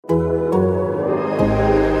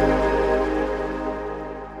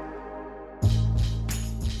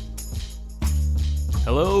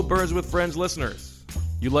Birds with Friends listeners.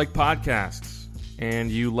 You like podcasts,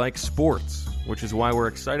 and you like sports, which is why we're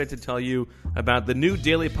excited to tell you about the new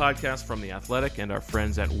daily podcast from The Athletic and our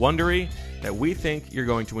friends at Wondery that we think you're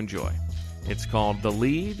going to enjoy. It's called The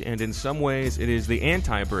Lead, and in some ways it is the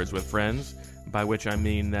anti-Birds with Friends, by which I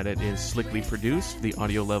mean that it is slickly produced, the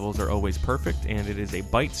audio levels are always perfect, and it is a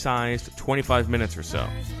bite-sized 25 minutes or so.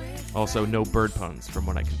 Also, no bird puns, from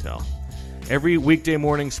what I can tell. Every weekday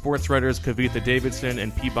morning, sports writers Kavitha Davidson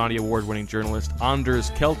and Peabody Award-winning journalist Anders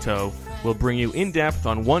Kelto will bring you in-depth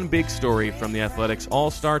on one big story from the Athletic's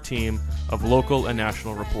all-star team of local and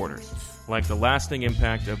national reporters, like the lasting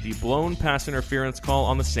impact of the blown pass interference call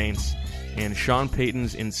on the Saints and Sean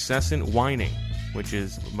Payton's incessant whining, which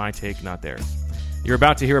is my take, not theirs. You're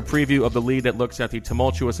about to hear a preview of The Lead that looks at the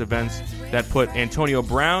tumultuous events that put Antonio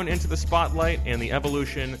Brown into the spotlight and the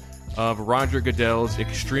evolution of Roger Goodell's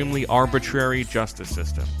extremely arbitrary justice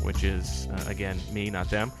system, which is, again, me, not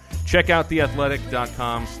them. Check out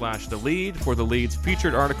theathletic.com/The Lead for The Lead's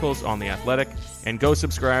featured articles on The Athletic, and go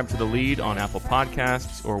subscribe to The Lead on Apple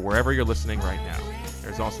Podcasts or wherever you're listening right now.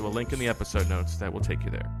 There's also a link in the episode notes that will take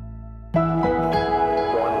you there.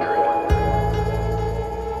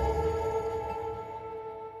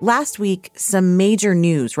 Last week, some major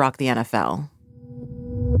news rocked the NFL.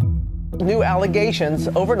 New allegations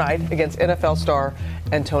overnight against NFL star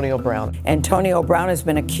Antonio Brown. Antonio Brown has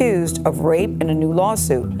been accused of rape in a new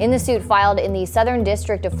lawsuit. In the suit filed in the Southern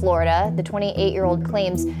District of Florida, the 28-year-old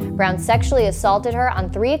claims Brown sexually assaulted her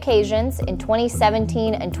on 3 occasions in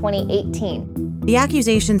 2017 and 2018. The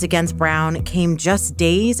accusations against Brown came just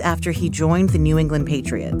days after he joined the New England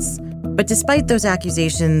Patriots. But despite those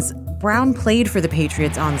accusations, Brown played for the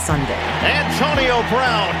Patriots on Sunday. Antonio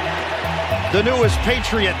Brown, the newest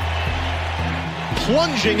Patriot,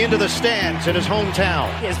 plunging into the stands in his hometown.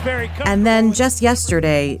 And then just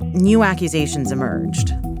yesterday, new accusations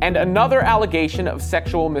emerged. And another allegation of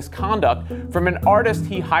sexual misconduct from an artist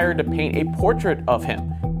he hired to paint a portrait of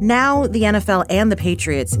him. Now the NFL and the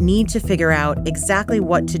Patriots need to figure out exactly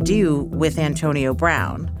what to do with Antonio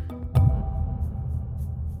Brown.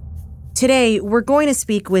 Today, we're going to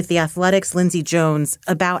speak with The Athletic's Lindsey Jones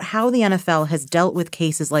about how the NFL has dealt with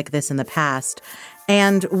cases like this in the past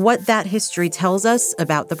and what that history tells us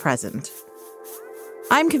about the present.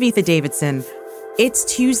 I'm Kavitha Davidson. It's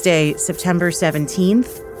Tuesday, September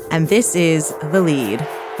 17th, and this is The Lead.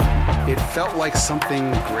 It felt like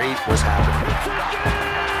something great was happening.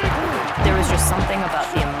 There was just something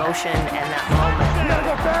about the emotion and that moment. We gotta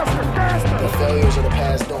go faster, faster! The failures of the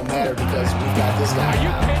past don't matter because we've got this guy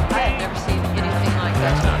now. I have never seen anything like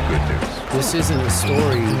that. That's not good news. This isn't a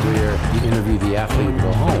story where you interview the athlete and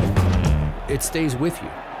go home. It stays with you.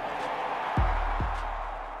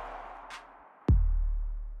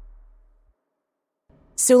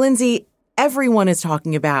 So, Lindsey, everyone is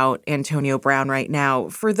talking about Antonio Brown right now.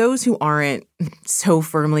 For those who aren't so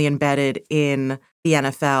firmly embedded in the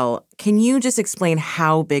NFL, can you just explain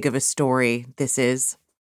how big of a story this is?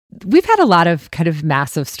 We've had a lot of kind of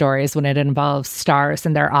massive stories when it involves stars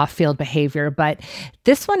and their off-field behavior, but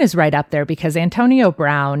this one is right up there because Antonio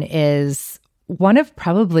Brown is one of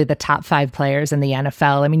probably the top 5 players in the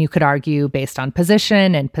NFL. I mean, you could argue based on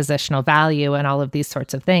position and positional value and all of these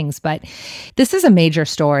sorts of things, but this is a major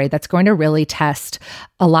story that's going to really test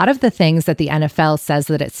a lot of the things that the NFL says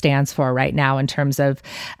that it stands for right now in terms of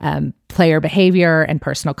player behavior and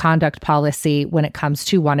personal conduct policy when it comes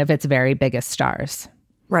to one of its very biggest stars.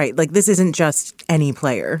 Right. Like, this isn't just any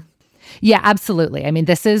player. Yeah, absolutely. I mean,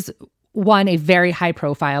 this is a very high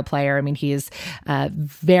profile player. I mean, he's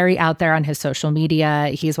very out there on his social media.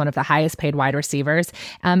 He's one of the highest paid wide receivers.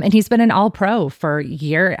 And he's been an all-pro for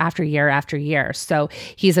year after year after year. So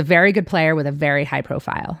he's a very good player with a very high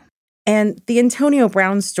profile. And the Antonio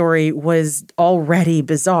Brown story was already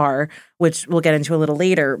bizarre, which we'll get into a little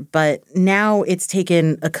later. But now it's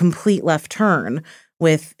taken a complete left turn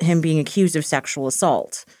with him being accused of sexual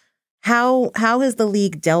assault. How has the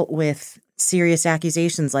league dealt with serious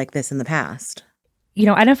accusations like this in the past? You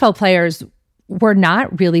know, NFL players were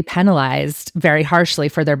not really penalized very harshly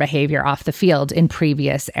for their behavior off the field in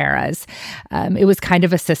previous eras. It was kind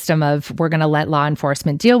of a system of, we're going to let law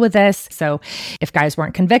enforcement deal with this. So if guys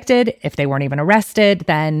weren't convicted, if they weren't even arrested,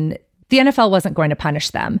 then the NFL wasn't going to punish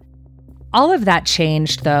them. All of that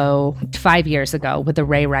changed, though, 5 years ago with the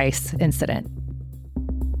Ray Rice incident.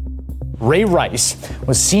 Ray Rice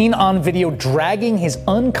was seen on video dragging his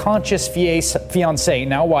unconscious fiancée,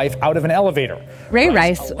 now wife, out of an elevator. Ray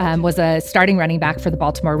Rice was a starting running back for the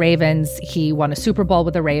Baltimore Ravens. He won a Super Bowl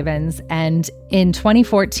with the Ravens. And in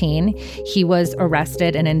 2014, he was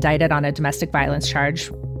arrested and indicted on a domestic violence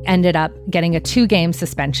charge. ended up getting a 2-game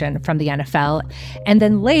suspension from the NFL. And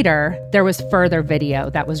then later, there was further video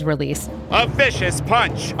that was released. A vicious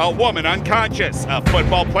punch, a woman unconscious, a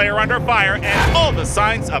football player under fire, and all the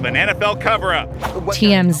signs of an NFL cover-up.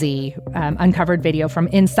 TMZ uncovered video from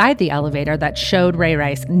inside the elevator that showed Ray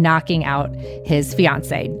Rice knocking out his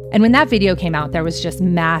fiancée. And when that video came out, there was just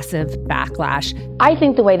massive backlash. I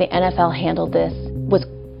think the way the NFL handled this was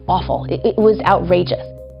awful. It was outrageous.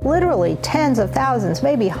 Literally tens of thousands,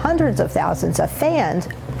 maybe hundreds of thousands of fans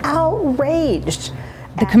outraged.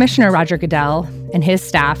 The commissioner, Roger Goodell, and his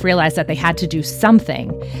staff realized that they had to do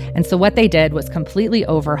something. And so what they did was completely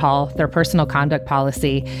overhaul their personal conduct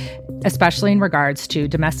policy, especially in regards to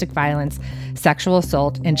domestic violence, sexual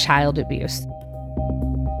assault, and child abuse.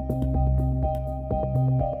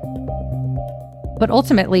 But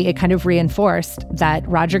ultimately, it kind of reinforced that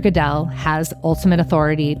Roger Goodell has ultimate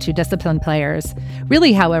authority to discipline players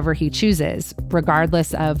really however he chooses,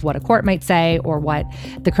 regardless of what a court might say or what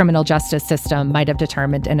the criminal justice system might have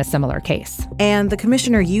determined in a similar case. And the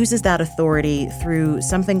commissioner uses that authority through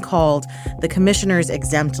something called the commissioner's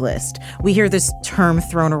exempt list. We hear this term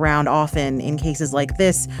thrown around often in cases like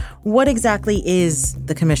this. What exactly is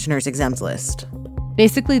the commissioner's exempt list?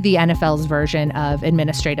 Basically the NFL's version of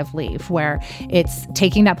administrative leave, where it's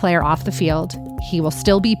taking that player off the field. He will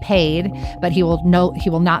still be paid, but he will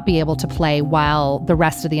not be able to play while the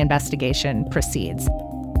rest of the investigation proceeds.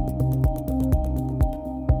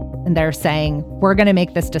 And they're saying, we're going to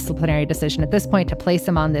make this disciplinary decision at this point to place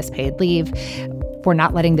him on this paid leave. We're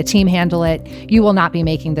not letting the team handle it. You will not be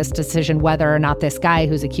making this decision whether or not this guy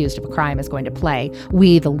who's accused of a crime is going to play.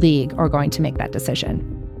 We, the league, are going to make that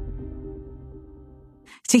decision.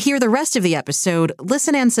 To hear the rest of the episode,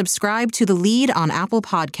 listen and subscribe to The Lead on Apple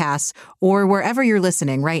Podcasts or wherever you're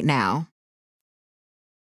listening right now.